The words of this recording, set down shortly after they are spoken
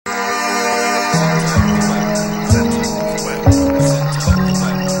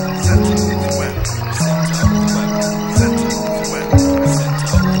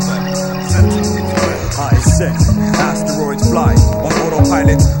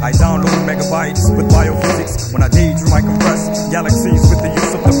I download megabytes with biophysics. When I daydream, I compress galaxies with the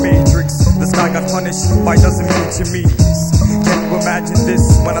use of the matrix. The sky got punished by dozen miniature meteors. Can you imagine this?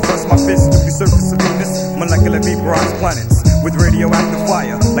 When I thrust my fist through the surface of Venus, molecular vaporized planets with radioactive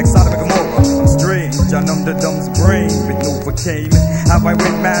fire, like Sodom and Gomorrah. I'm strange, I numb the dumb's brain with Novocaine. Have I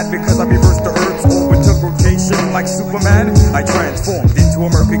went mad because I reversed the Earth's orbital rotation like Superman? I transformed into a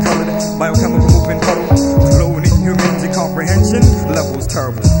murky-colored biochemical moving puddle. Cloning humans, incomprehension levels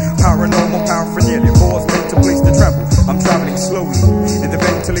terrible. Paranormal paraphernalia cause mental place to tremble. I'm traveling slowly in the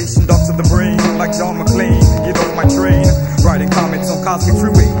ventilation ducts of the brain, like John McClane. Get off my train, riding comets on cosmic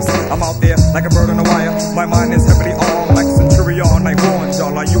freeways. I'm out there like a bird on a wire. My mind is heavily armed like Centurion. I warned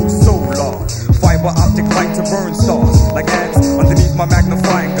y'all, I use solar fiber optic light to burn stars like ants underneath my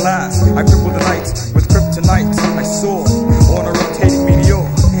magnifying glass. I cripple the night with kryptonite. I soar on a rotating meteor,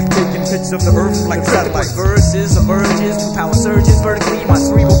 taking pictures of the earth like satellites. Verses emerges through power surges vertically. My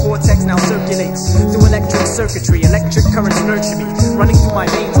cerebral cortex now circulates through electric circuitry. Electric currents nurture me, running through my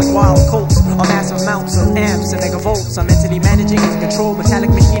veins like wild colts. On massive amounts of amps and megavolts, I'm mentally managing to control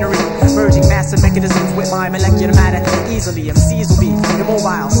metallic machinery, merging massive mechanisms with my molecular matter easily. MCs will be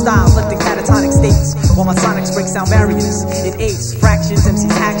immobile, styles lifting catatonic states, while my sonics break sound barriers. It eights, fractions,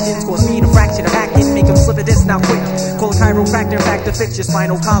 MC's actions cause me to fracture the back end, make them slip a disc now quick. Call a chiropractor, in fact to fix your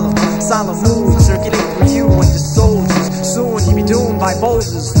spinal column. Solemn mood, circulate through you and the soldiers. Soon you be doomed by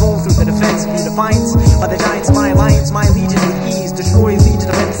boulders, thrown through the defense, be defiance by the giants. My alliance, my legion with ease, destroy legion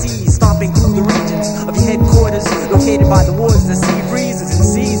of MCs, stomping through the regions of your headquarters, located by the woods. The sea breezes and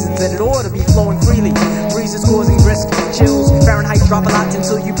seasons, and it ought to be flowing freely. Breezes causing brisk chills, Fahrenheit drop a lot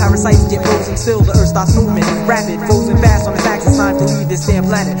until you parasites get frozen still. The earth stops movement, rapid, frozen fast on its axis. Time to leave this damn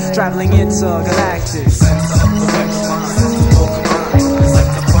planet, traveling into galactics.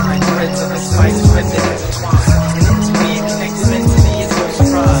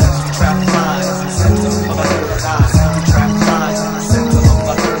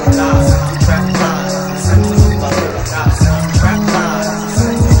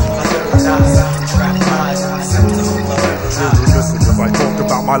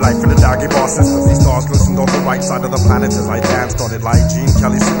 My life in the doggy bar system. These stars glistened on the right side of the planet as I danced on it like Gene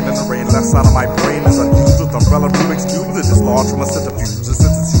Kelly singing in the rain. Left side of my brain is unused with umbrella Rubik's Cube. It is large from a centrifuge. The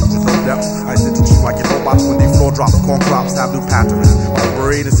sense is huge with no depth. I sit to chew like a robot when they floor drops. Corn crops have new patterns. My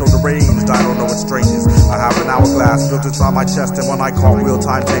brain is so deranged, I don't know what strange is. I have an hourglass built inside my chest, and when I cartwheel,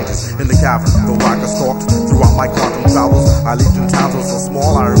 time changes in the cavern. Though I got stalked throughout my quantum travels, I leaped in towns so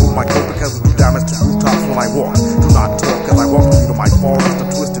small. I removed my coat because it do damage to rooftops when I walk. Do not talk as I welcome you to my forest of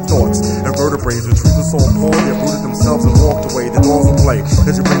twisted thoughts and vertebrae. Retrieve the soul poor, they rooted themselves and walked away. The doors will play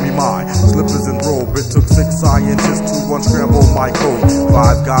as you bring me mine. Slippers and robe. It took 6 scientists to unscramble my code.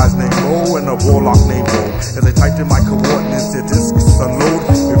 5 guys named Bo and a warlock named Bo. As they typed in my coordinates, their discs unload.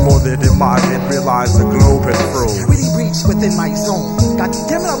 Before their demise, they realized the globe had froze. Really reached within my zone. God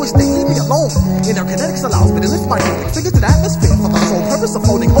damn it, I wish they'd leave me alone. Interkinetics allows me to lift my finger to the atmosphere for the sole purpose of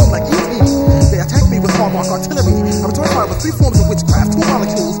floating home like E.T. They attacked me with hard rock artillery. I returned fire with 3 forms of witchcraft, 2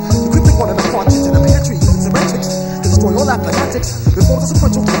 molecules, equipping one in a cartridge and a pear tree using symmetrics to destroy all applicantics. Before the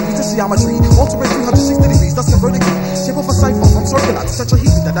sequential degrees in geometry, altering 360 degrees, thus converting me. Shape of a cipher from circular to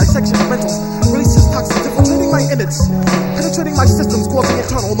tetrahedron, the dissection of metals, releases toxins, infiltrating my innards, penetrating my systems, causing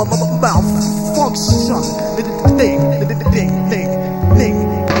internal malfunction. Ding.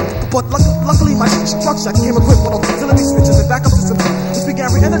 But luckily my structure came equipped with auxiliary switches and backup systems, which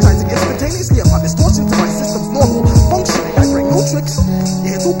began re-energizing instantaneously upon distortion to my system's normal functioning. I bring no tricks.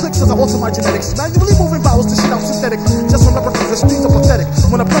 Yeah, 2 clicks as I alter my genetics, manually moving vowels to shit out synthetic. Just remember, cause the streets are pathetic.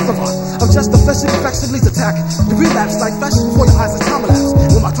 When a plethora of just the fleshly factions leads attack, the relapse like flash before